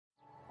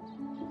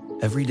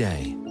Every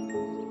day,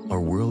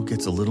 our world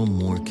gets a little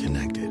more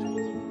connected,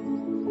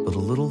 but a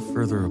little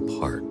further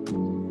apart.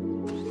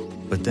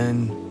 But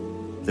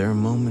then, there are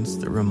moments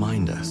that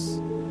remind us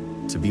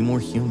to be more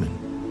human.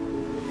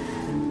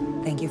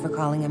 Thank you for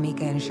calling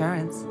Amica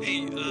Insurance.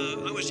 Hey,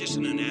 I was just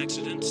in an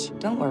accident.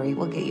 Don't worry,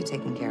 we'll get you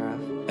taken care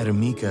of. At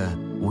Amica,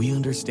 we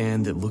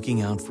understand that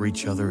looking out for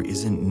each other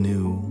isn't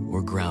new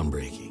or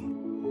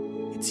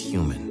groundbreaking. It's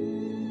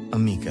human.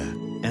 Amica,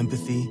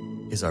 empathy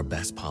is our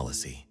best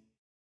policy.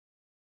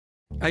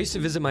 I used to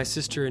visit my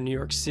sister in New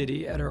York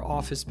City at her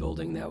office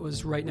building that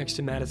was right next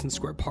to Madison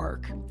Square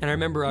Park. And I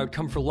remember I would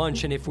come for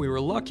lunch, and if we were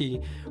lucky,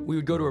 we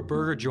would go to a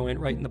burger joint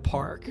right in the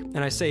park. And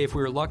I say if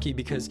we were lucky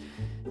because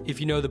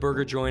if you know the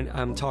burger joint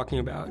I'm talking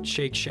about,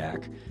 Shake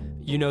Shack,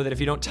 you know that if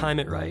you don't time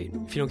it right,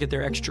 if you don't get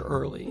there extra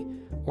early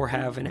or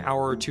have an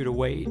hour or two to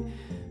wait,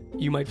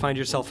 you might find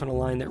yourself in a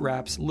line that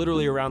wraps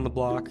literally around the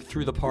block,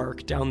 through the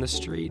park, down the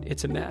street.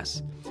 It's a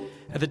mess.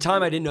 At the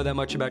time, I didn't know that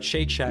much about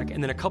Shake Shack,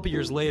 and then a couple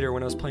years later,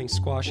 when I was playing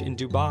squash in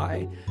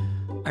Dubai,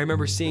 I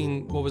remember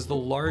seeing what was the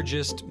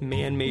largest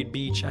man-made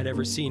beach I'd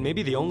ever seen,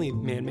 maybe the only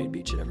man-made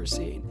beach I'd ever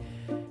seen.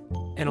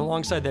 And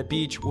alongside that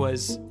beach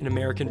was an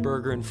American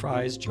burger and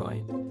fries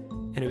joint,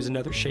 and it was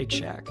another Shake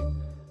Shack.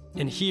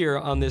 And here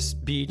on this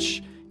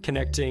beach,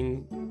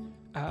 connecting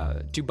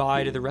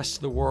Dubai to the rest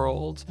of the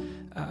world,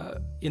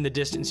 in the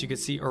distance you could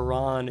see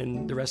Iran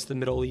and the rest of the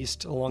Middle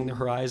East along the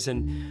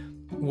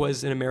horizon,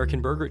 was an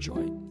American burger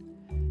joint.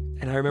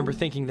 And I remember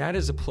thinking that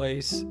is a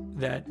place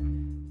that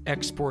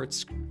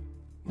exports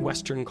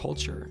Western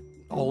culture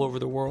all over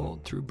the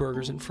world through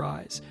burgers and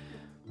fries.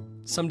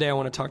 Someday I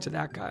want to talk to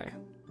that guy.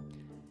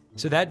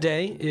 So that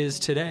day is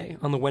today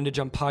on the When to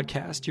Jump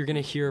podcast. You're going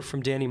to hear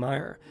from Danny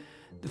Meyer,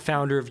 the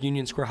founder of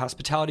Union Square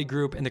Hospitality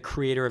Group and the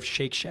creator of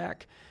Shake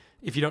Shack.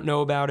 If you don't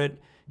know about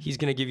it, he's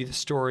going to give you the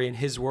story in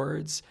his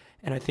words,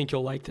 and I think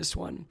you'll like this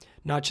one.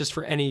 Not just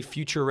for any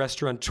future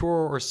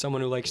restaurateur or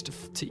someone who likes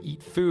to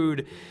eat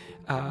food,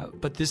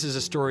 but this is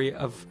a story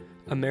of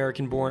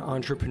American-born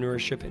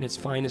entrepreneurship in its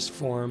finest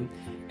form,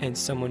 and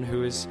someone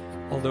who is,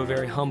 although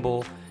very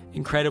humble,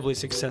 incredibly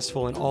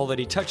successful in all that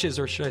he touches,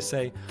 or should I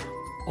say,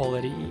 all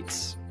that he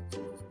eats.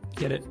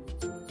 Get it?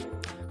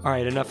 All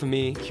right, enough of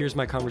me. Here's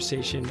my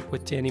conversation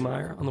with Danny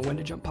Meyer on the When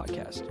to Jump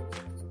podcast.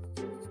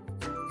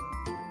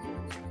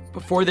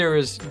 Before there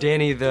was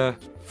Danny, the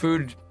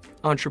food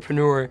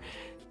entrepreneur,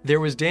 there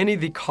was Danny,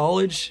 the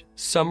college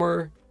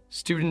summer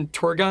student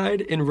tour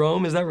guide in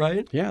Rome. Is that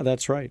right? Yeah,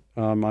 that's right.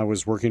 I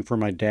was working for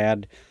my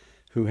dad,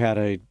 who had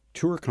a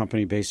tour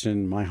company based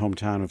in my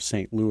hometown of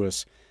St.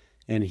 Louis,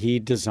 and he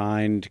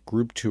designed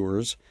group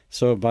tours.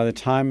 So by the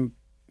time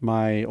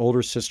my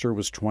older sister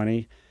was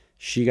 20,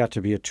 she got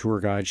to be a tour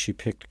guide. She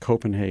picked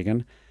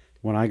Copenhagen.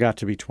 When I got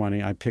to be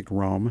 20, I picked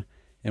Rome.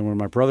 And when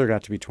my brother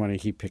got to be 20,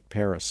 he picked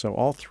Paris. So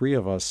all three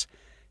of us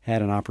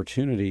had an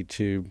opportunity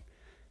to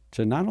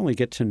not only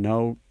get to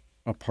know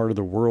a part of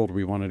the world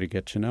we wanted to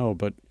get to know,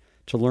 but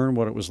to learn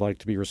what it was like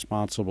to be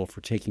responsible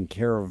for taking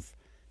care of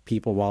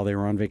people while they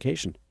were on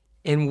vacation.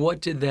 And what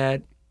did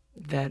that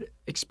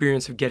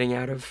experience of getting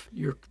out of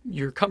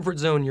your comfort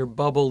zone, your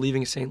bubble,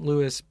 leaving St.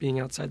 Louis, being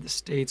outside the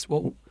States,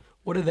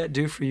 what did that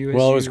do for you?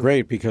 Well, it was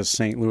great because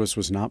St. Louis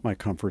was not my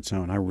comfort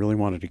zone. I really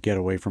wanted to get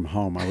away from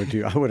home. I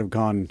would have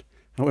gone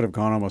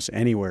almost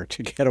anywhere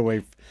to get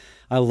away.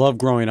 I loved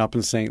growing up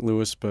in St.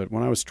 Louis, but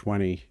when I was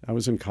 20, I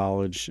was in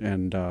college,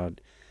 and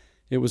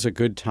it was a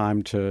good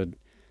time to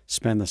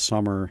spend the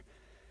summer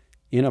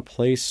in a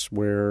place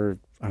where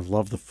I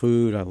love the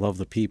food, I love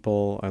the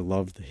people, I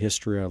love the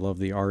history, I love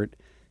the art.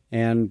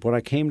 And what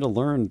I came to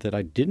learn that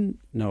I didn't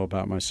know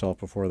about myself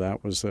before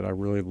that was that I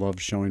really loved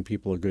showing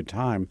people a good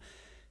time.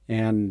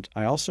 And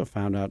I also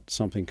found out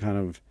something kind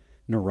of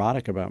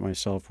neurotic about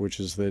myself, which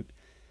is that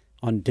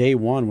on day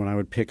one, when I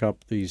would pick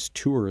up these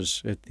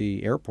tours at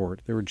the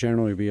airport, there would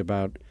generally be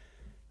about,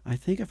 I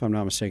think if I'm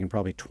not mistaken,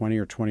 probably 20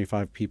 or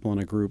 25 people in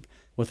a group.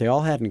 What they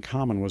all had in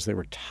common was they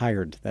were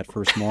tired that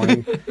first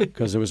morning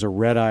because it was a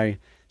red eye,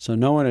 so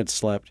no one had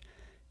slept.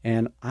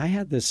 And I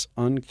had this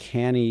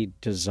uncanny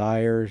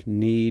desire,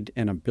 need,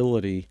 and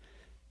ability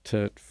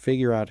to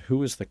figure out who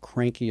was the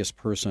crankiest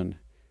person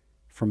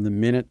from the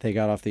minute they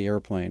got off the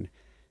airplane.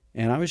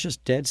 And I was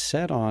just dead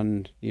set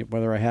on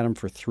whether I had them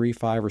for 3,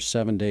 5, or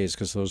 7 days,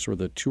 because those were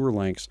the tour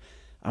lengths.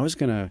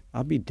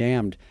 I'll be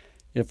damned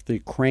if the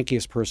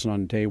crankiest person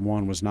on day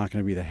one was not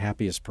going to be the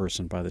happiest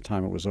person by the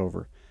time it was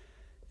over.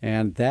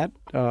 And that,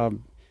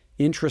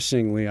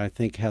 interestingly, I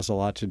think has a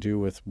lot to do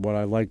with what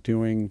I like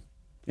doing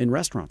in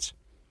restaurants.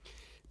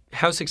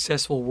 How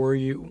successful were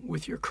you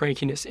with your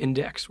crankiness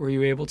index? Were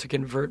you able to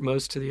convert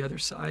most to the other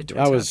side?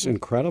 I was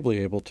incredibly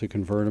able to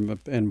convert them.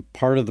 And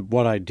part of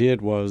what I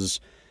did was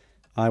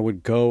I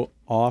would go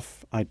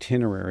off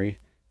itinerary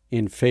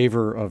in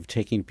favor of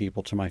taking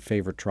people to my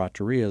favorite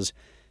trattorias.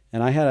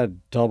 And I had a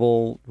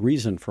double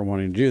reason for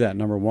wanting to do that.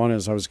 Number one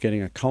is I was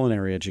getting a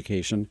culinary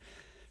education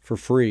for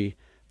free.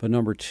 But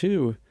number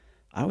two,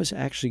 I was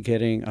actually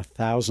getting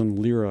 1,000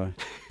 lira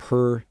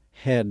per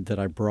head that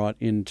I brought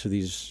into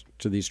these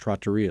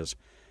trattorias.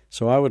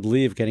 So I would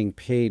leave getting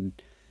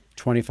paid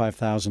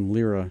 25,000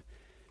 lira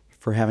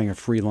for having a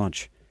free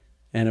lunch.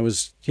 And it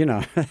was,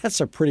 that's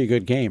a pretty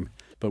good game.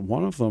 But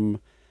one of them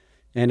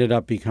ended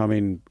up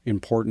becoming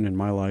important in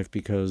my life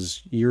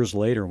because years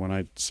later, when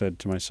I said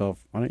to myself,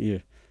 why don't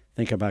you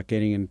think about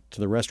getting into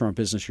the restaurant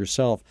business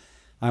yourself,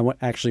 I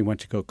actually went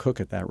to go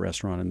cook at that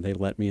restaurant, and they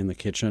let me in the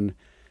kitchen.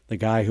 The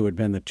guy who had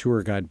been the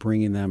tour guide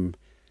bringing them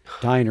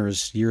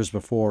diners years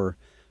before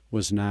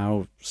was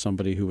now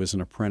somebody who was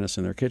an apprentice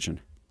in their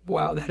kitchen.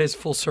 Wow, that is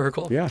full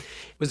circle. Yeah.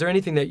 Was there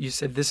anything that you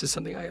said, this is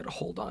something I got to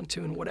hold on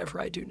to in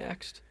whatever I do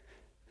next?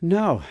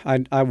 No,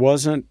 I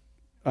wasn't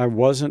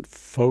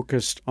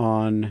focused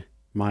on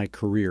my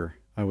career.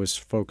 I was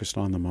focused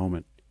on the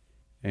moment.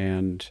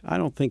 And I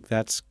don't think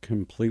that's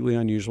completely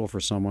unusual for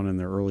someone in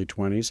their early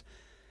 20s.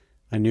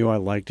 I knew I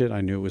liked it.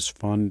 I knew it was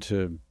fun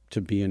to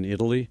be in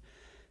Italy.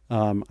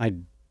 I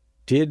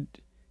did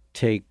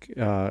take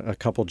a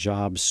couple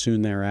jobs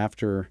soon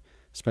thereafter,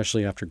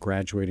 especially after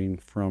graduating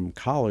from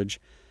college,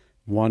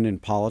 one in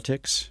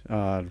politics,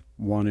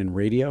 one in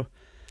radio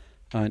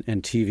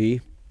and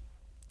TV.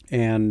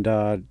 And,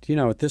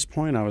 at this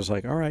point, I was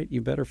like, all right,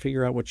 you better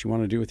figure out what you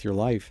want to do with your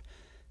life.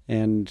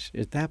 And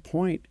at that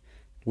point,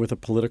 with a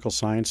political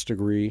science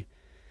degree,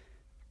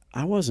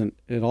 I wasn't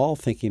at all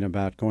thinking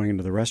about going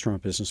into the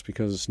restaurant business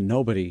because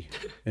nobody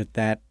at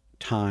that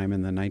time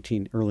in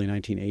the early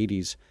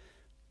 1980s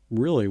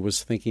really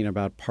was thinking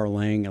about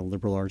parlaying a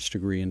liberal arts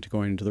degree into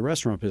going into the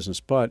restaurant business.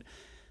 But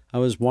I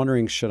was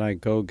wondering, should I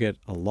go get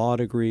a law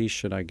degree?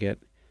 Should I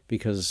get,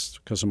 because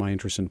of my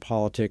interest in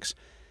politics,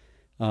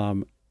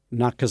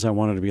 not because I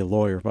wanted to be a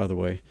lawyer, by the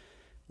way,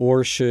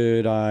 or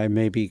should I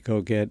maybe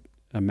go get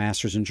a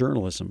master's in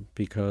journalism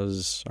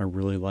because I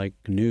really like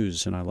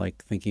news and I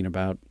like thinking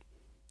about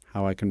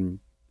how I can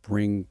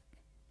bring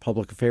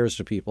public affairs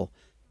to people.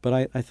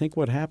 But I think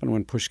what happened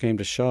when push came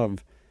to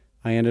shove,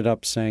 I ended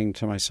up saying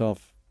to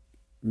myself,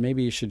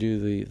 maybe you should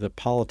do the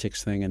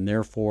politics thing, and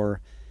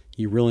therefore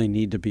you really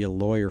need to be a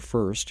lawyer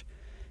first,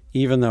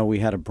 even though we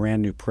had a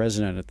brand new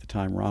president at the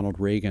time, Ronald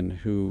Reagan,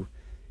 who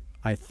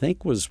I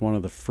think was one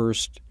of the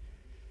first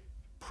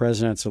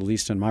presidents, at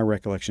least in my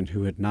recollection,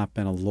 who had not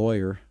been a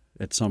lawyer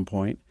at some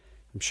point.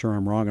 I'm sure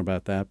I'm wrong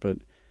about that, but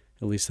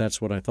at least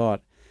that's what I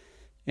thought.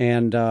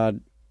 And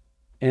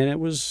it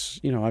was,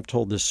 I've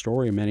told this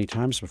story many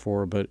times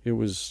before, but it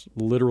was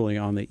literally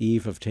on the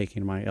eve of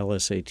taking my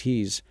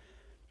LSATs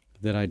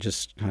that I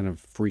just kind of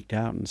freaked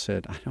out and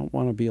said, I don't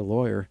want to be a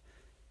lawyer.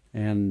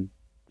 And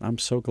I'm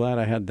so glad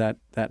I had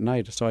that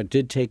night. So I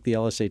did take the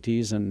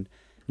LSATs and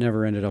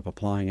never ended up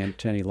applying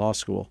to any law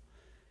school,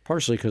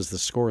 partially because the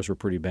scores were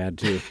pretty bad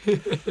too.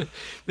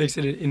 Makes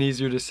it an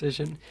easier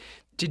decision.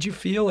 Did you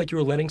feel like you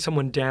were letting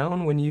someone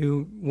down when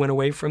you went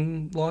away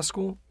from law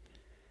school?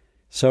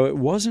 So it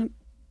wasn't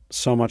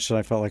so much that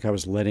I felt like I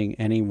was letting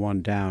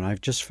anyone down. I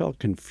just felt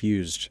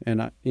confused.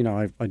 And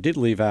I did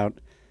leave out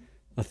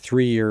a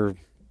 3-year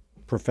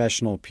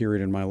professional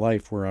period in my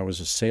life where I was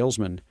a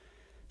salesman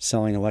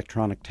selling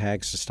electronic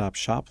tags to stop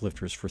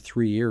shoplifters for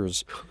 3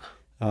 years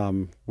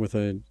with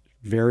a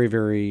very,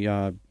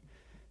 very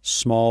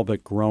small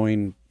but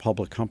growing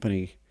public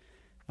company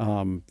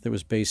that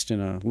was based in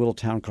a little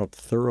town called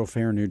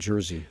Thoroughfare, New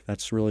Jersey.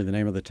 That's really the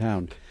name of the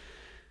town.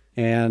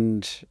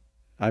 And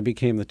I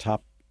became the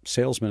top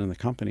salesman in the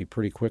company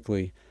pretty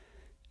quickly.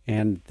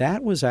 And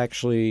that was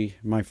actually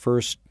my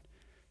first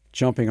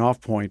jumping off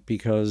point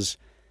because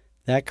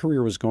that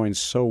career was going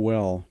so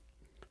well.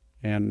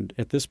 And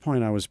at this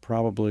point, I was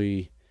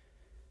probably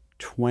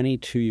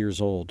 22 years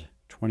old,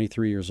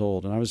 23 years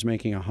old, and I was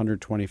making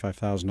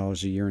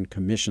 $125,000 a year in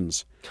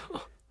commissions.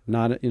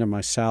 Not,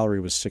 my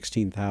salary was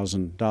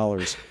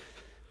 $16,000,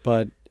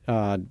 but,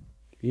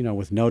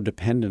 with no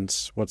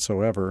dependents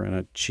whatsoever in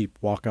a cheap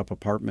walk-up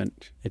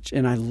apartment.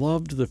 And I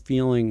loved the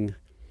feeling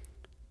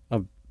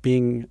of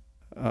being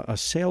a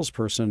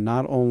salesperson,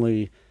 not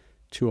only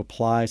to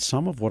apply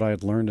some of what I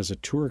had learned as a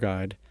tour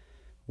guide,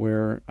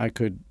 where I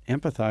could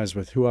empathize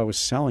with who I was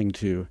selling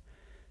to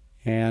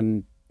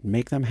and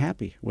make them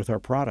happy with our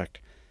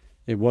product.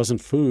 It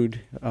wasn't food,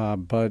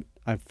 but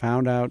I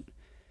found out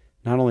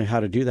not only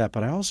how to do that,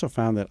 but I also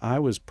found that I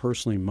was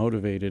personally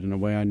motivated in a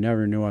way I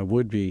never knew I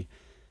would be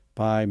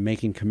by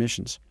making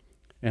commissions.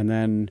 And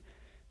then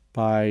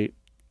by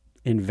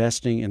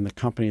investing in the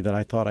company that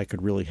I thought I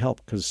could really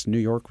help, because New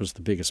York was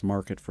the biggest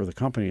market for the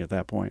company at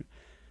that point.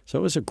 So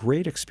it was a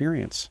great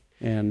experience.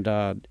 And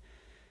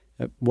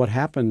what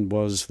happened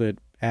was that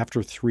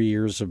after 3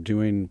 years of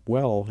doing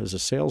well as a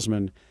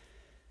salesman,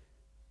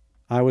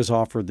 I was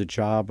offered the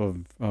job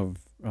of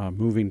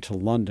moving to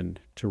London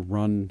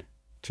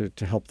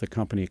to help the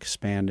company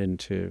expand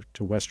into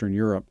Western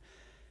Europe.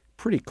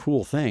 Pretty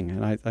cool thing.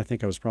 And I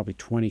think I was probably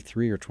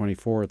 23 or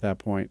 24 at that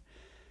point.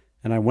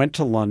 And I went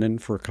to London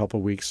for a couple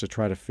of weeks to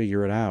try to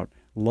figure it out.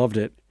 Loved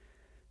it.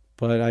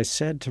 But I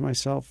said to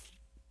myself,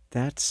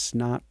 I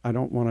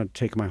don't want to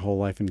take my whole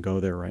life and go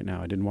there right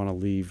now. I didn't want to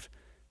leave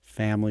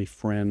family,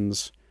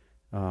 friends,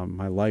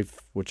 my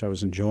life, which I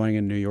was enjoying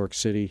in New York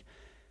City.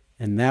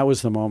 And that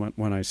was the moment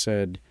when I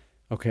said,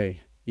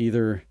 okay,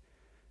 either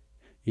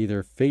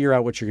either figure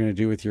out what you're going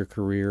to do with your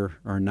career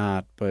or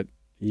not, but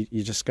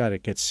you just got to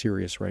get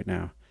serious right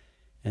now.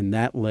 And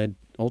that led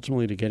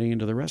ultimately to getting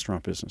into the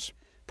restaurant business.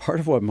 Part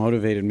of what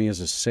motivated me as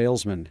a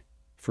salesman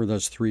for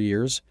those 3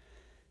 years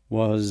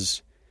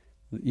was,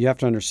 you have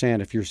to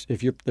understand,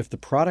 if the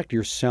product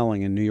you're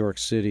selling in New York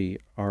City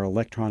are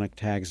electronic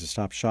tags to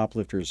stop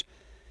shoplifters,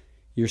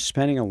 you're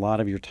spending a lot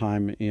of your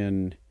time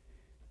in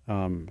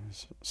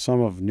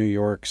some of New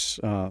York's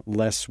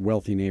less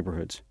wealthy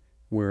neighborhoods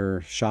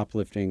where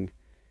shoplifting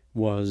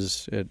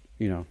was,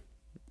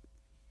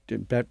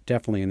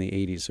 definitely in the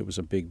 80s, it was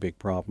a big, big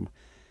problem.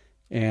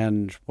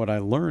 And what I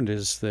learned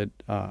is that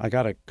I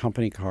got a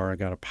company car. I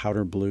got a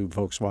powder blue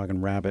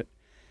Volkswagen Rabbit,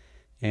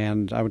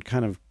 and I would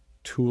kind of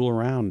tool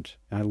around.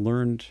 I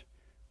learned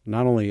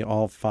not only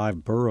all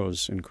 5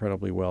 boroughs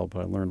incredibly well,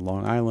 but I learned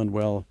Long Island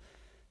well.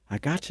 I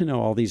got to know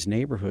all these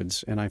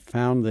neighborhoods, and I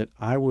found that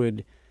I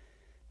would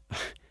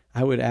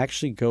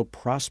actually go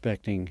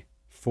prospecting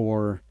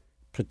for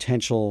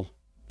potential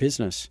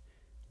business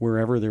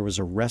wherever there was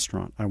a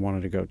restaurant I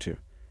wanted to go to.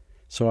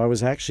 So I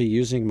was actually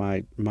using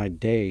my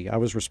day. I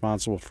was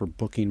responsible for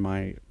booking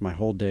my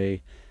whole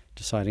day,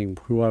 deciding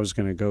who I was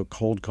going to go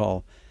cold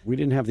call. We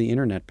didn't have the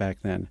internet back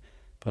then,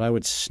 but I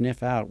would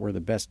sniff out where the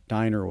best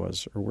diner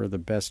was, or where the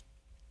best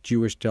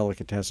Jewish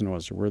delicatessen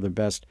was, or where the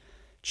best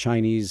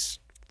Chinese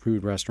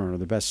food restaurant, or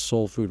the best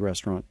soul food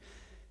restaurant.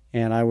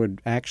 And I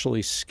would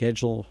actually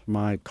schedule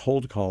my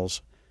cold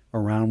calls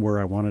around where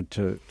I wanted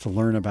to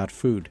learn about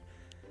food.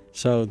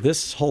 So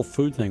this whole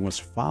food thing was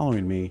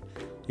following me,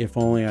 if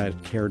only I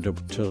had cared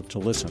to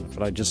listen.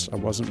 But I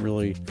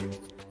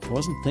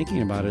wasn't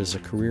thinking about it as a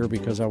career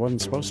because I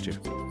wasn't supposed to.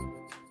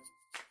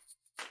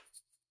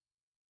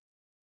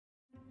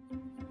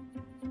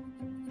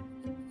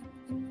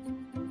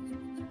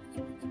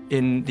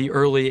 In the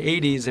early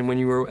 80s, and when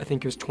you were, I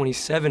think it was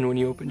 27 when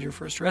you opened your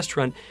first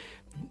restaurant,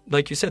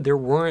 like you said, there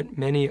weren't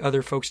many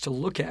other folks to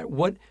look at.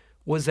 What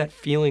was that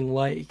feeling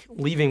like,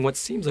 leaving what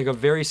seems like a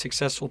very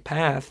successful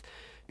path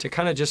to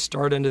kind of just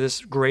start into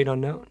this great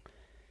unknown?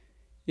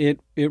 It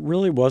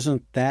really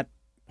wasn't that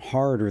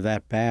hard or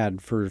that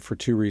bad for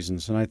 2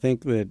 reasons. And I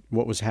think that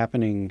what was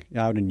happening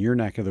out in your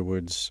neck of the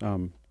woods,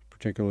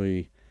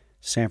 particularly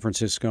San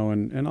Francisco,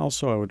 and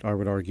also I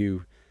would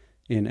argue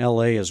in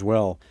LA as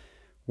well,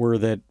 were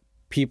that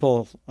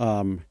people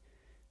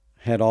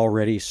had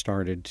already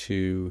started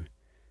to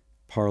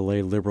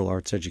parlay liberal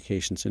arts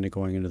educations into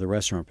going into the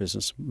restaurant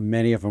business.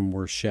 Many of them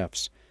were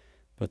chefs,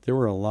 but there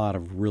were a lot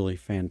of really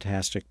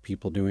fantastic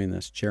people doing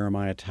this.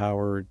 Jeremiah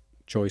Tower,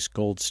 Joyce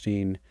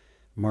Goldstein,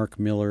 Mark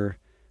Miller,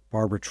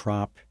 Barbara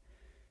Tropp,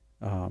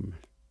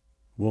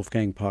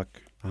 Wolfgang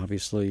Puck,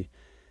 obviously,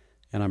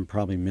 and I'm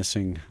probably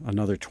missing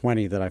another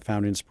 20 that I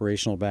found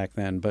inspirational back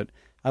then. But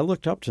I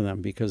looked up to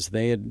them because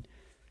they had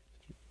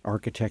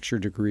architecture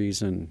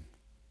degrees and,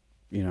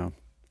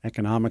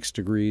 economics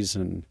degrees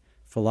and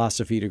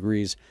philosophy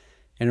degrees,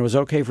 and it was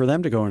okay for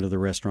them to go into the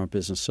restaurant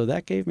business. So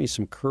that gave me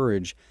some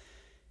courage.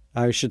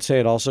 I should say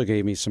it also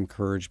gave me some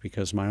courage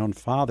because my own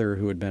father,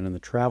 who had been in the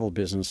travel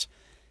business,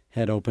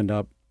 had opened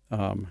up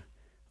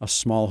a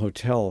small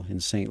hotel in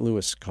St.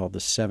 Louis called the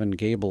Seven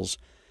Gables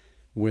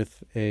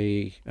with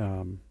a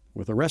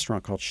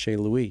restaurant called Chez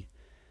Louis.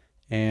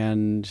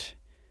 And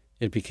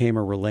it became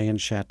a Relais and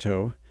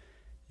Chateau.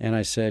 And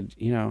I said,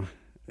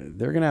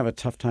 they're going to have a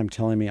tough time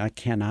telling me I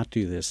cannot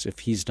do this if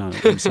he's done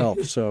it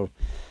himself. So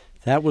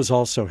that was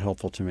also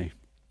helpful to me.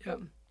 Yeah.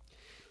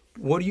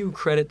 What do you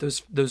credit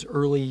those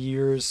early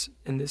years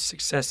and the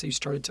success that you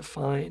started to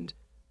find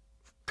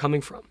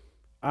coming from?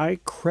 I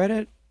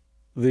credit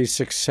the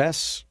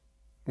success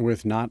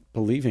with not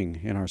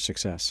believing in our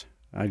success.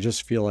 I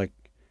just feel like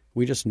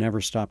we just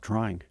never stopped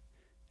trying.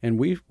 And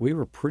we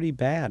were pretty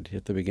bad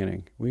at the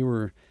beginning.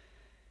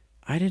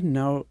 I didn't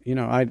know,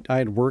 I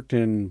had worked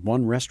in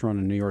one restaurant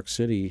in New York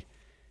City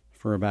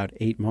for about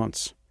 8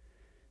 months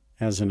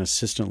as an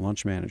assistant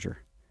lunch manager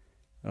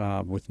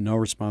with no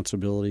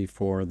responsibility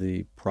for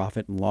the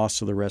profit and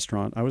loss of the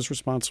restaurant. I was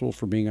responsible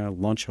for being a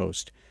lunch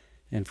host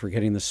and for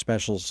getting the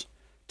specials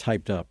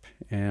typed up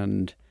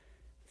and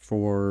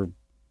for,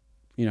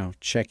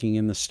 checking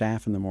in the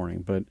staff in the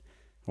morning. But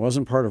I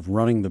wasn't part of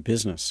running the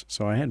business,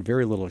 so I had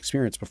very little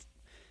experience.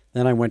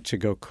 Then I went to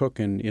go cook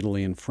in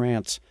Italy and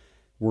France,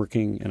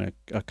 working in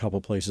a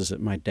couple places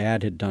that my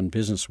dad had done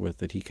business with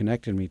that he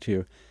connected me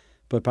to.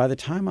 But by the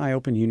time I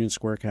opened Union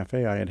Square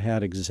Cafe, I had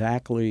had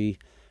exactly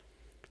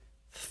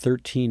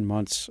 13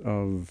 months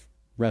of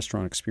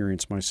restaurant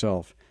experience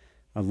myself.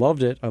 I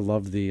loved it. I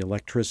loved the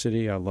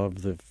electricity. I loved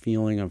the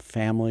feeling of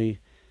family.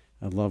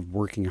 I loved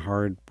working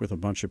hard with a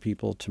bunch of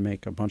people to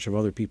make a bunch of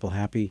other people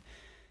happy.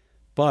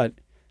 But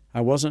I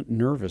wasn't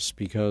nervous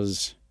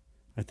because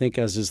I think,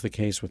 as is the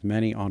case with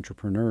many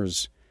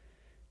entrepreneurs,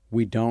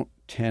 we don't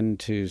tend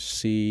to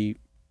see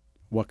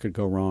what could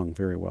go wrong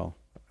very well.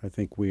 I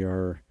think we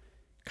are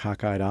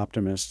cockeyed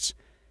optimists,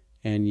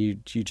 and you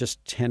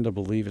just tend to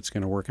believe it's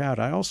going to work out.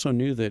 I also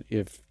knew that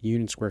if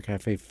Union Square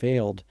Cafe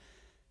failed,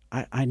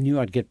 I knew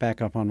I'd get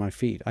back up on my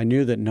feet. I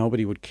knew that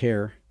nobody would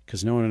care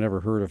because no one had ever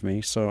heard of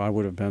me, so I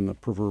would have been the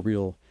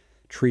proverbial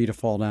tree to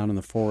fall down in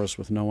the forest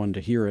with no one to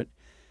hear it.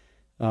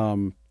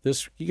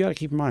 This, you got to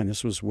keep in mind,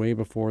 this was way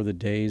before the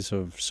days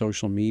of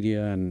social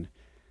media, and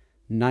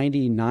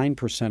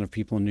 99% of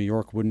people in New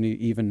York wouldn't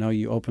even know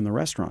you opened the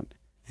restaurant.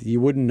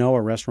 You wouldn't know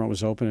a restaurant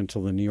was open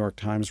until the New York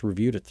Times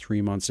reviewed it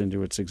 3 months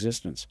into its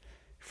existence.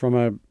 From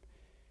a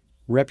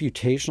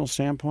reputational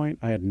standpoint,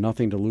 I had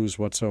nothing to lose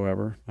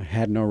whatsoever. I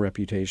had no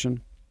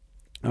reputation.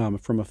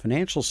 From a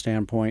financial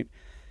standpoint,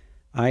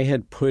 I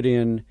had put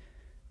in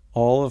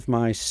all of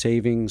my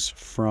savings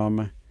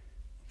from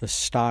the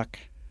stock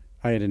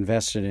I had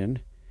invested in.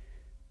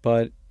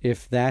 But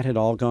if that had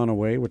all gone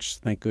away, which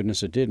thank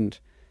goodness it didn't,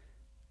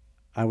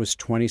 I was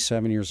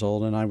 27 years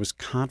old and I was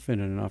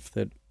confident enough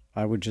that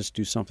I would just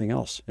do something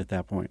else at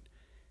that point.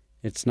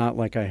 It's not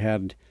like I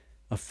had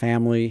a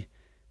family,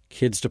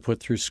 kids to put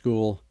through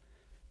school.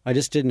 I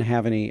just didn't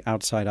have any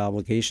outside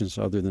obligations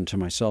other than to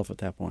myself at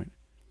that point.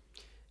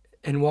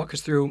 And walk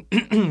us through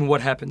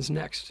what happens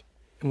next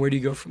and where do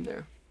you go from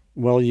there?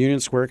 Well, Union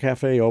Square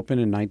Cafe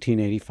opened in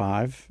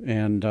 1985,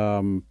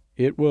 and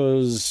it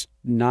was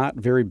not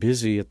very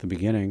busy at the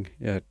beginning.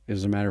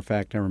 As a matter of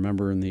fact, I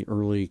remember in the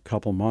early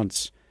couple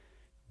months,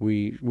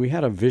 we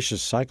had a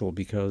vicious cycle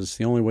because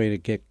the only way to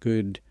get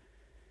good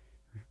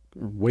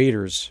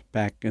waiters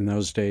back in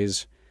those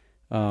days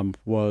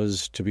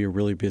was to be a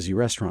really busy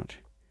restaurant.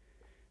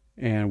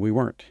 And we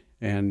weren't.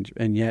 And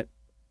yet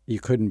you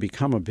couldn't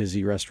become a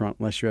busy restaurant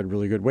unless you had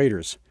really good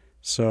waiters.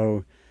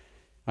 So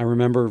I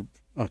remember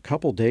a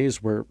couple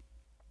days where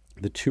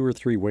the 2 or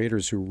 3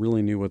 waiters who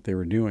really knew what they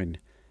were doing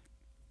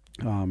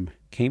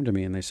came to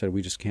me and they said,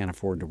 we just can't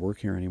afford to work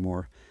here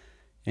anymore.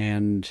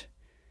 And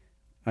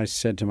I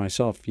said to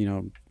myself,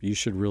 you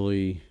should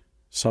really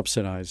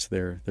subsidize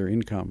their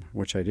income,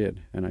 which I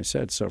did. And I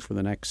said, so for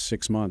the next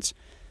 6 months,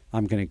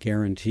 I'm going to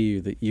guarantee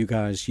you that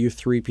you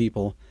 3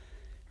 people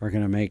are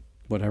going to make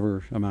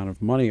whatever amount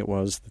of money it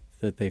was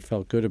that they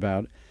felt good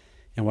about.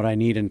 And what I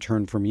need in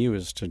turn from you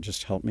is to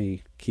just help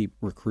me keep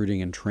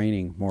recruiting and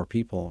training more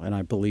people. And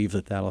I believe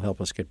that that'll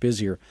help us get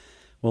busier.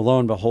 Well, lo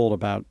and behold,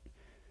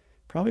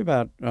 probably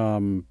about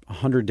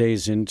 100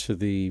 days into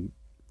the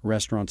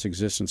restaurant's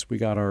existence, we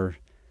got our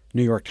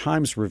New York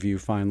Times review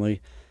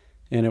finally,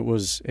 and it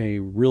was a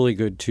really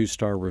good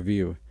 2-star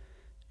review.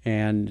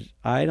 And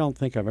I don't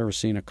think I've ever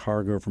seen a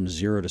car go from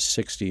 0 to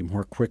 60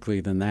 more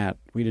quickly than that.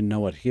 We didn't know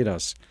what hit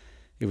us.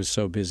 It was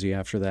so busy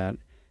after that.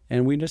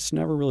 And we just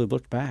never really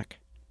looked back.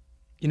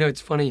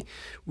 It's funny.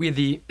 We had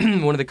the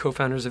one of the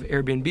co-founders of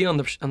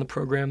Airbnb on the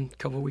program a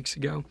couple of weeks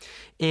ago,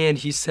 and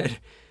he said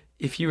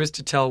if he was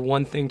to tell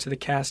one thing to the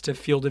cast of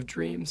Field of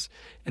Dreams,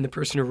 and the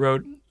person who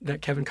wrote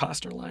that Kevin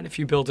Costner line, if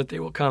you build it, they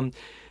will come,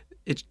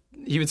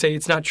 he would say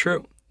it's not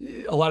true.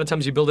 A lot of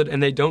times you build it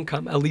and they don't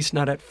come, at least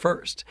not at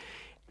first.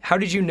 How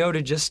did you know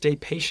to just stay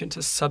patient,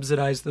 to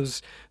subsidize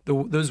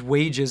those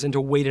wages and to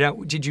wait it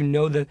out? Did you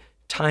know the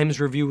Times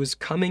review was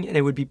coming and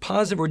it would be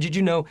positive, or did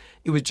you know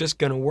it was just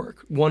going to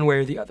work one way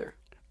or the other?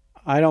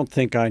 I don't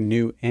think I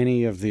knew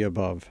any of the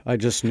above. I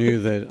just knew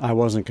that I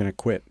wasn't going to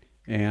quit.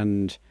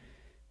 And,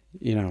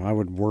 I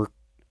would work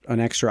an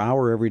extra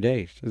hour every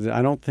day.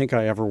 I don't think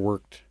I ever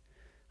worked,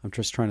 I'm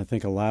just trying to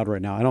think aloud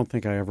right now, I don't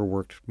think I ever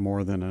worked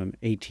more than an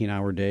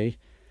 18-hour day.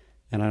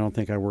 And I don't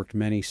think I worked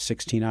many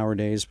 16-hour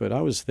days, but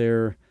I was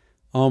there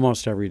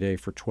almost every day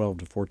for 12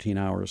 to 14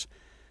 hours.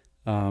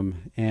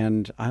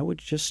 And I would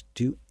just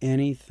do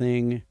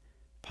anything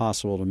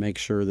possible to make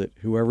sure that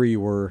whoever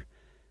you were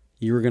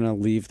going to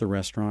leave the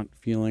restaurant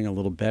feeling a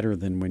little better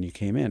than when you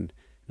came in.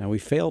 Now, we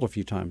failed a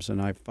few times,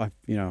 and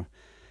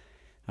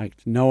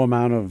no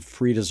amount of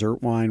free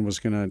dessert wine was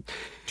going to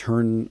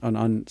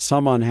turn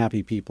some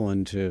unhappy people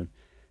into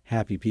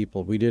happy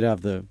people. We did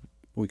have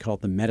we call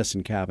it the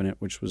medicine cabinet,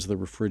 which was the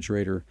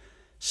refrigerator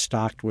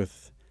stocked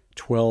with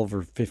 12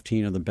 or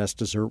 15 of the best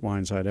dessert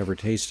wines I'd ever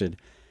tasted.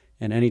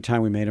 And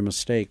anytime we made a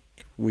mistake,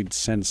 we'd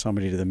send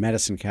somebody to the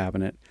medicine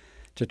cabinet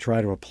to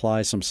try to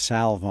apply some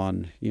salve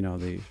on,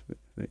 the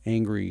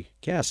angry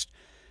guest,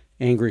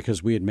 angry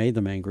because we had made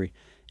them angry.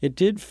 It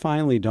did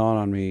finally dawn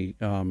on me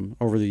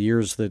over the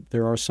years that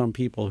there are some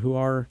people who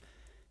are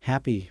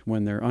happy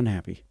when they're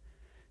unhappy.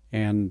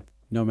 And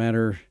no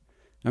matter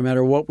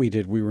what we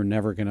did, we were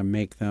never going to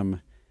make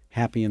them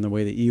happy in the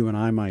way that you and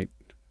I might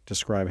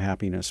describe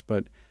happiness.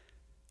 But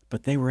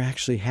they were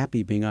actually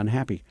happy being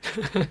unhappy.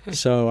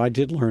 So I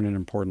did learn an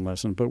important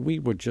lesson. But we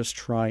would just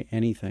try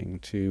anything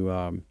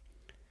to,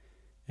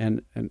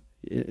 and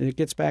it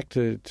gets back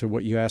to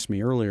what you asked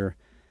me earlier.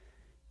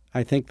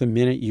 I think the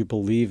minute you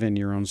believe in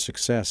your own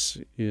success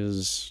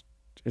it's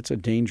a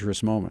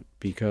dangerous moment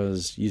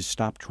because you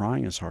stop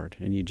trying as hard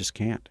and you just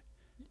can't.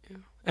 Yeah.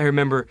 I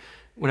remember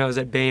when I was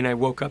at Bain, I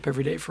woke up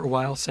every day for a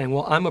while saying,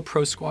 well, I'm a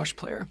pro squash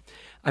player.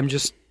 I'm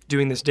just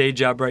doing this day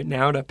job right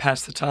now to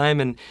pass the time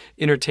and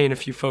entertain a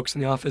few folks in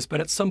the office. But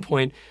at some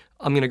point,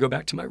 I'm going to go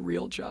back to my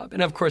real job.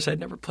 And of course, I'd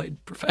never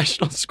played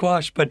professional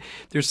squash, but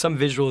there's some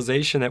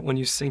visualization that when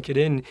you sink it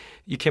in,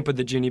 you can't put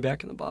the genie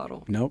back in the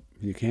bottle. Nope,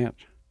 you can't.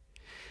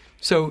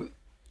 So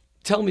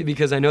tell me,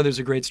 because I know there's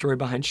a great story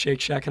behind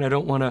Shake Shack, and I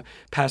don't want to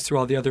pass through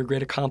all the other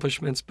great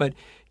accomplishments, but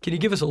can you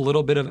give us a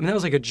little bit of, that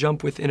was like a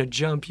jump within a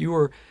jump. You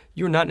were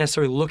not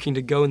necessarily looking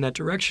to go in that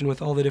direction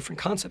with all the different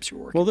concepts you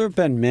were working. Well, there have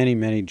been many,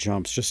 many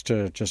jumps, just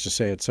to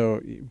say it.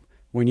 So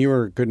when you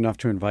were good enough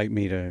to invite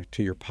me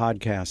to your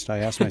podcast, I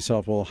asked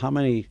myself, well, how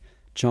many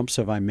jumps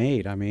have I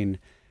made? I mean,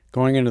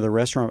 going into the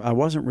restaurant, I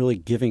wasn't really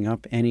giving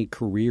up any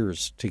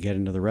careers to get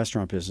into the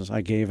restaurant business.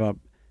 I gave up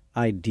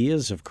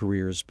ideas of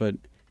careers, but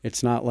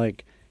it's not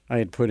like I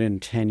had put in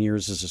 10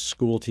 years as a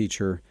school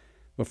teacher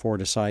before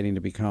deciding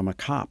to become a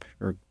cop,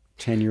 or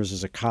 10 years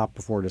as a cop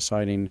before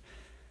deciding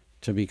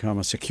to become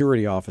a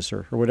security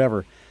officer or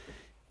whatever.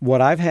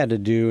 What I've had to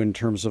do in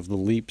terms of the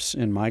leaps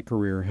in my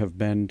career have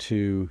been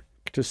to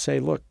say,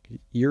 look,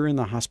 you're in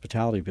the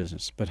hospitality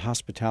business, but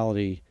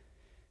hospitality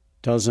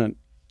doesn't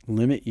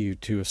limit you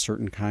to a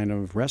certain kind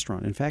of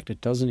restaurant. In fact,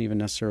 it doesn't even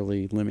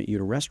necessarily limit you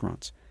to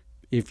restaurants.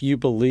 If you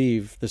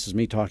believe, this is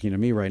me talking to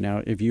me right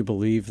now, if you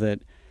believe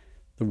that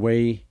the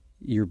way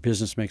your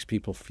business makes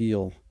people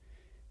feel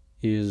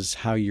is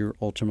how you're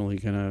ultimately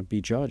going to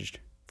be judged,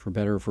 for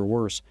better or for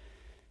worse,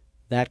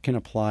 that can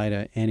apply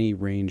to any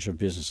range of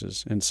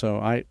businesses. And so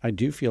I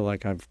do feel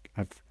like I've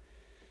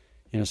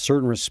in a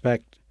certain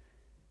respect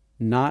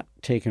not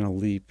taken a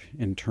leap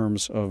in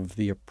terms of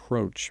the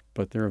approach,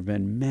 but there have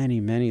been many,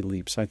 many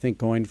leaps. I think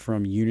going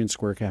from Union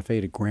Square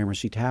Cafe to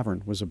Gramercy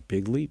Tavern was a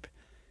big leap.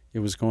 It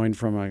was going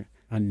from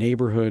a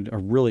neighborhood, a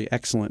really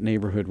excellent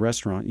neighborhood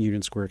restaurant,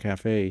 Union Square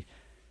Cafe,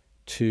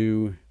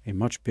 to a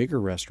much bigger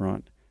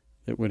restaurant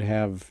that would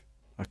have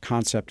a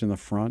concept in the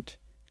front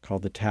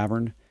called the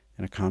Tavern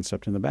and a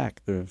concept in the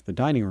back, the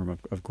dining room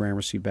of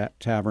Gramercy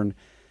Tavern.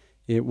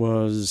 It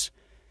was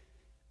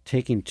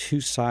taking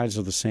two sides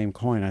of the same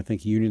coin. I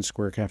think Union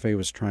Square Cafe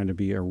was trying to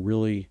be a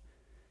really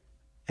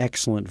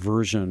excellent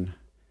version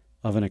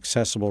of an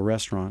accessible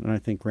restaurant, and I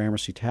think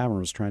Gramercy Tavern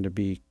was trying to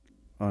be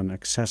an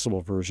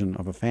accessible version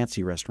of a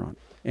fancy restaurant.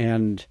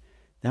 And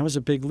that was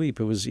a big leap.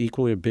 It was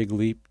equally a big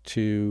leap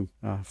to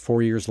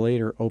 4 years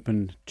later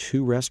open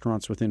two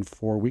restaurants within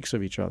 4 weeks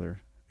of each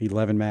other,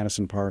 11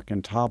 Madison Park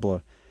and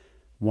Tabla,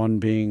 one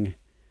being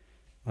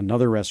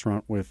another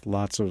restaurant with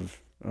lots of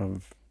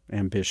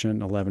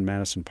ambition, 11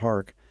 Madison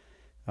Park,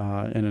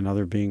 and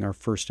another being our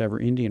first ever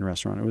Indian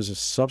restaurant. It was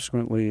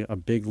subsequently a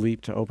big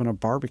leap to open a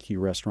barbecue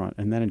restaurant,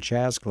 and then a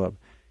jazz club,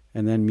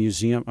 and then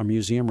a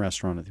museum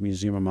restaurant at the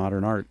Museum of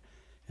Modern Art,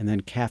 and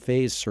then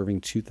cafes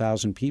serving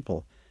 2,000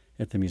 people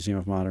at the Museum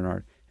of Modern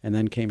Art, and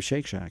then came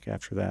Shake Shack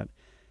after that.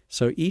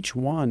 So each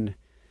one,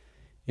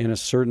 in a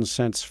certain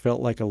sense,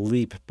 felt like a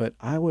leap, but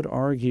I would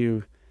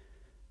argue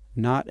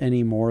not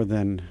any more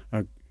than,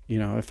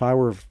 if I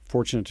were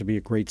fortunate to be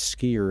a great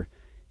skier,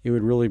 it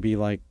would really be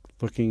like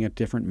looking at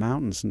different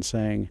mountains and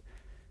saying,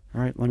 all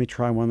right, let me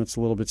try one that's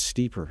a little bit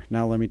steeper.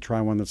 Now let me try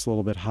one that's a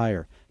little bit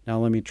higher. Now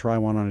let me try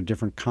one on a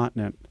different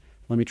continent.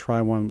 Let me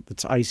try one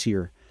that's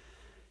icier.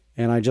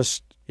 And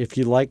if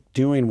you like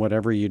doing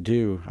whatever you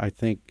do, I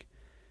think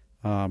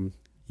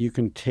you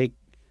can take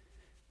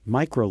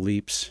micro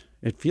leaps.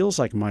 It feels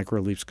like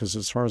micro leaps because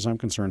as far as I'm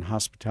concerned,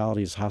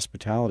 hospitality is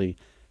hospitality,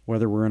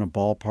 whether we're in a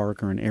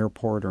ballpark or an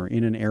airport or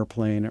in an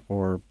airplane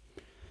or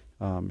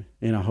in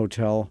a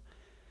hotel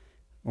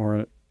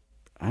or,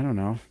 I don't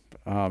know,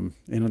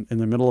 in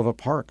the middle of a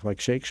park like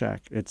Shake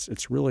Shack.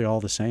 It's really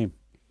all the same.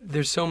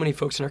 There's so many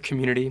folks in our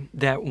community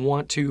that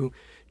want to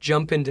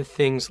jump into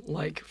things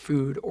like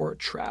food or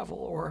travel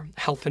or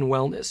health and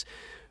wellness.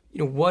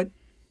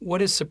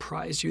 What has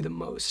surprised you the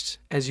most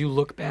as you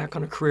look back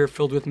on a career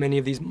filled with many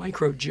of these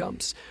micro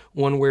jumps?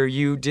 One where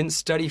you didn't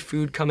study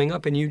food coming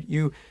up and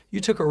you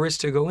took a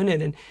risk to go in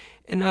it,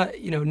 and not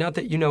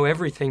that you know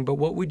everything, but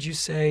what would you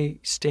say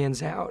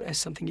stands out as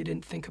something you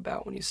didn't think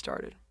about when you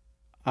started?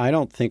 I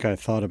don't think I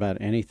thought about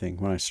anything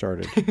when I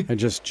started. I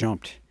just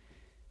jumped.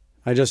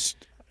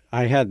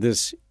 I had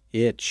this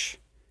itch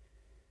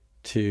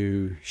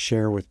to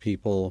share with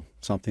people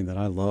something that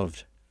I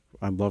loved.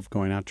 I loved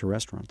going out to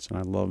restaurants, and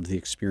I loved the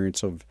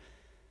experience of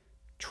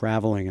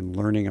traveling and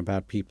learning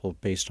about people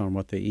based on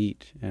what they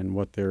eat and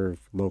what their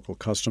local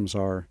customs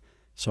are.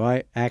 So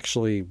I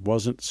actually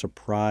wasn't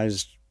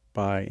surprised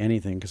by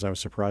anything because I was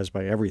surprised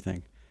by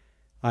everything.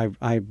 I'm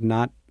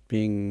not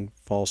being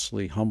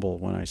falsely humble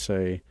when I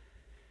say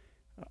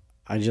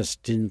I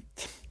didn't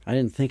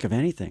think of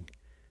anything.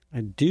 I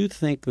do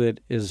think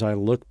that as I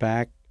look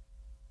back,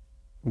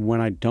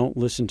 when I don't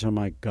listen to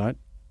my gut,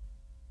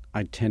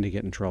 I tend to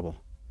get in trouble.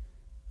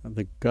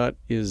 The gut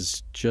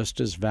is just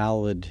as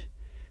valid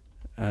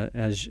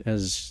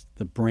as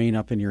the brain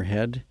up in your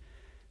head.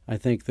 I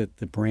think that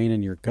the brain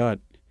in your gut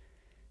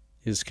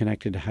is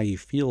connected to how you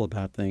feel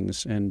about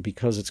things, and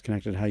because it's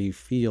connected to how you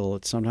feel,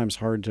 it's sometimes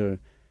hard to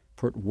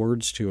put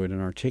words to it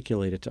and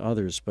articulate it to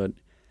others, but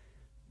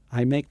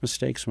I make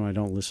mistakes when I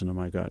don't listen to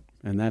my gut,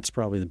 and that's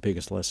probably the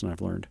biggest lesson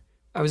I've learned.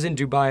 I was in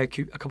Dubai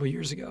a couple of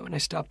years ago, and I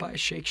stopped by a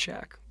Shake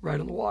Shack right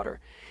on the water.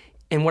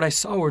 And what I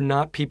saw were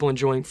not people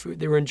enjoying food.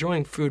 They were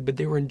enjoying food, but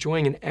they were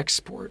enjoying an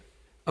export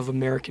of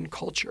American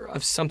culture,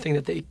 of something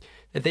that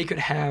they could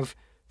have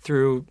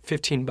through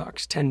 $15,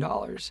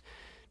 $10,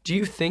 Do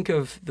you think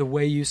of the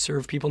way you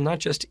serve people, not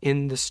just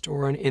in the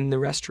store and in the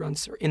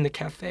restaurants or in the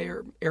cafe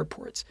or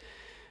airports,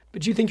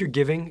 but do you think you're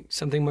giving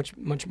something much,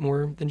 much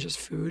more than just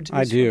food?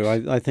 I do.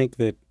 I think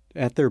that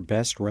at their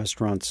best,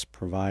 restaurants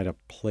provide a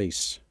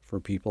place for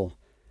people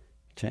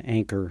to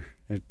anchor.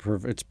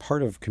 It's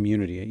part of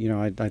community. You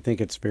know, I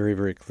think it's very,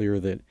 very clear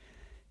that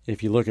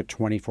if you look at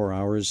 24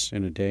 hours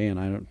in a day,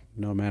 and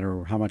no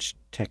matter how much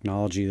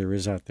technology there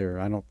is out there,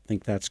 I don't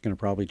think that's going to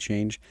probably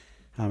change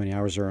how many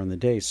hours are in the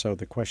day. So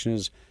the question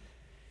is,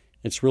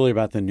 it's really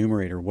about the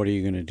numerator. What are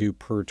you going to do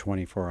per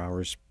 24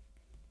 hours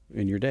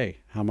in your day?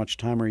 How much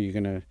time are you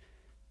going to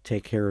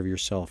take care of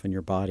yourself and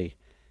your body?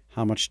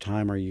 How much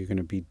time are you going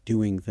to be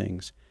doing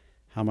things?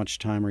 How much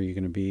time are you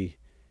going to be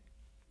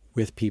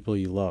with people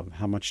you love?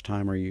 How much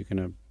time are you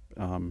going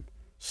to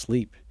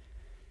sleep?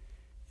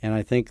 And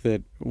I think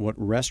that what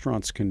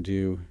restaurants can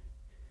do,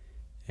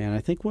 and I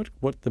think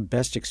what the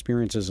best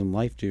experiences in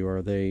life do,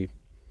 are they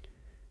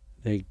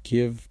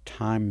give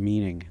time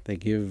meaning. They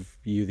give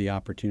you the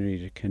opportunity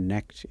to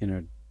connect in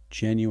a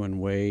genuine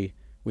way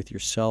with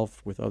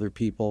yourself, with other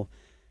people,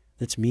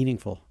 that's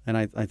meaningful. And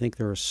I think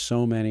there are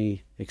so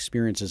many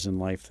experiences in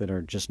life that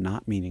are just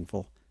not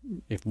meaningful.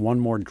 If one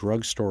more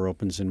drugstore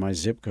opens in my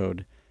zip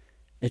code,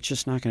 it's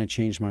just not going to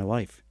change my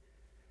life.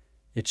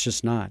 It's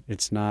just not.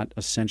 It's not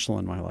essential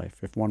in my life.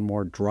 If one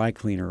more dry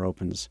cleaner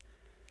opens,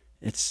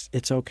 it's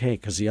okay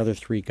because the other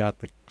three got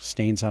the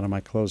stains out of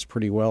my clothes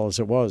pretty well as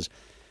it was.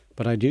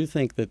 But I do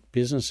think that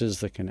businesses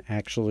that can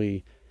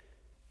actually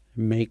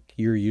make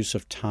your use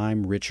of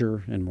time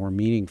richer and more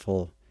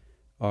meaningful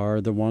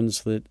are the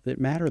ones that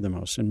matter the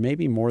most, and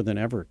maybe more than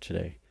ever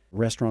today.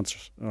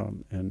 Restaurants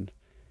and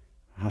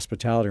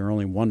hospitality are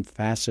only one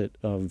facet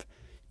of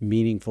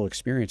meaningful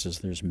experiences.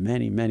 There's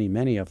many, many,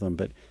 many of them,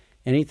 but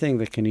anything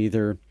that can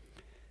either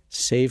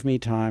save me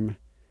time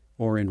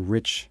or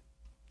enrich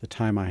the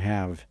time I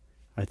have,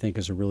 I think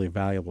is a really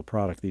valuable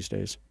product these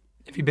days.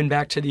 Have you been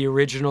back to the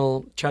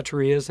original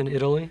trattorias in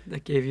Italy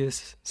that gave you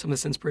some of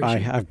this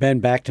inspiration? I've been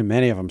back to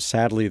many of them.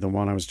 Sadly, the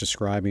one I was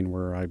describing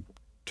where I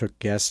took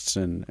guests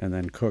and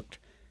then cooked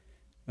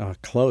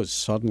closed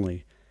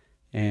suddenly.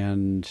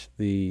 And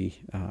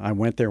I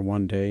went there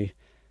one day,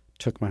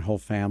 took my whole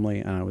family,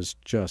 and I was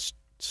just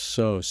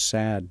so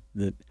sad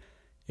that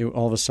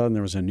all of a sudden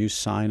there was a new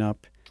sign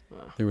up.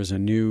 Wow. There was a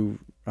new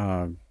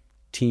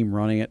team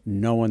running it.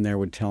 No one there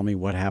would tell me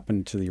what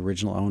happened to the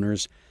original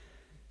owners.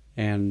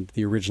 And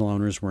the original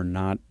owners were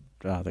not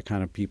the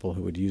kind of people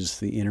who would use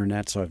the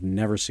internet, so I've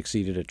never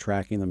succeeded at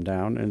tracking them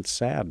down. And it's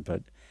sad,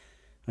 but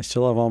I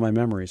still have all my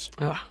memories.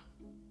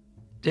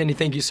 Danny,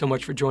 thank you so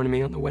much for joining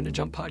me on the When to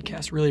Jump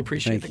podcast. Really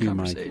appreciate the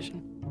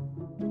conversation.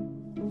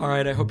 Mike. All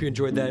right, I hope you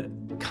enjoyed that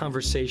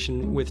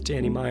conversation with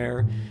Danny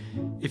Meyer.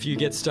 If you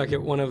get stuck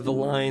at one of the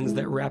lines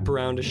that wrap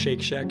around a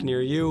Shake Shack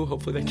near you,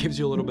 hopefully that gives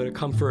you a little bit of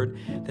comfort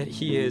that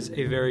he is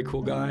a very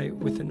cool guy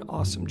with an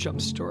awesome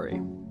jump story.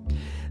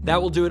 That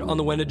will do it on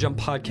the When to Jump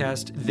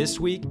podcast this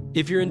week.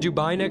 If you're in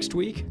Dubai next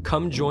week,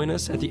 come join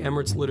us at the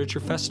Emirates Literature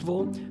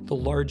Festival, the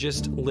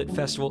largest lit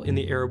festival in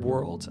the Arab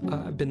world.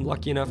 I've been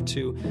lucky enough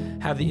to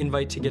have the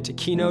invite to get to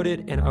keynote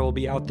it, and I will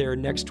be out there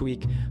next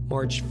week,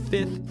 March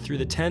 5th through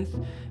the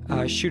 10th.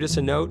 Shoot us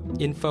a note,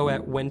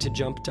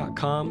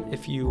 info@whentojump.com.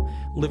 If you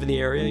live in the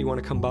area, you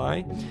want to come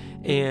by.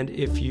 And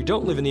if you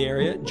don't live in the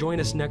area, join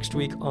us next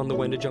week on the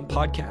When to Jump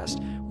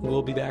podcast.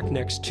 We'll be back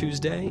next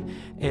Tuesday,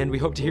 and we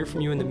hope to hear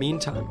from you in the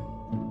meantime.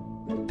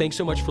 Thanks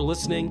so much for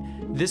listening.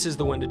 This is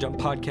the When to Jump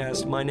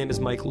podcast. My name is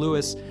Mike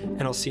Lewis,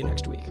 and I'll see you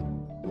next week.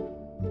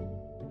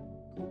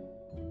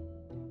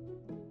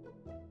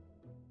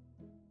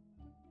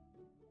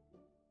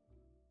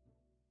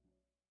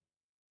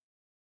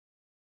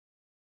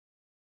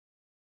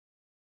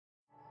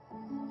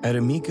 At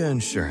Amica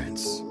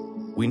Insurance,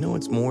 we know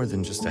it's more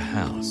than just a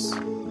house.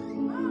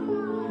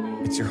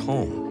 It's your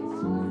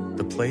home,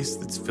 the place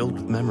that's filled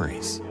with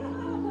memories.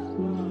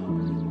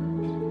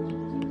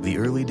 The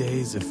early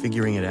days of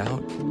figuring it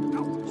out,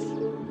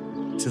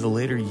 to the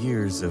later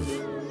years of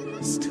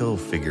still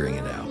figuring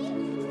it out.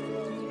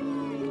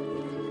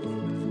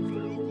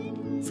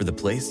 For the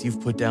place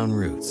you've put down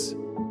roots,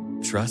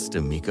 trust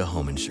Amica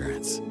Home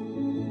Insurance.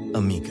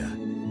 Amica,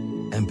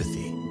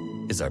 empathy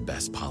is our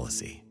best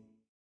policy.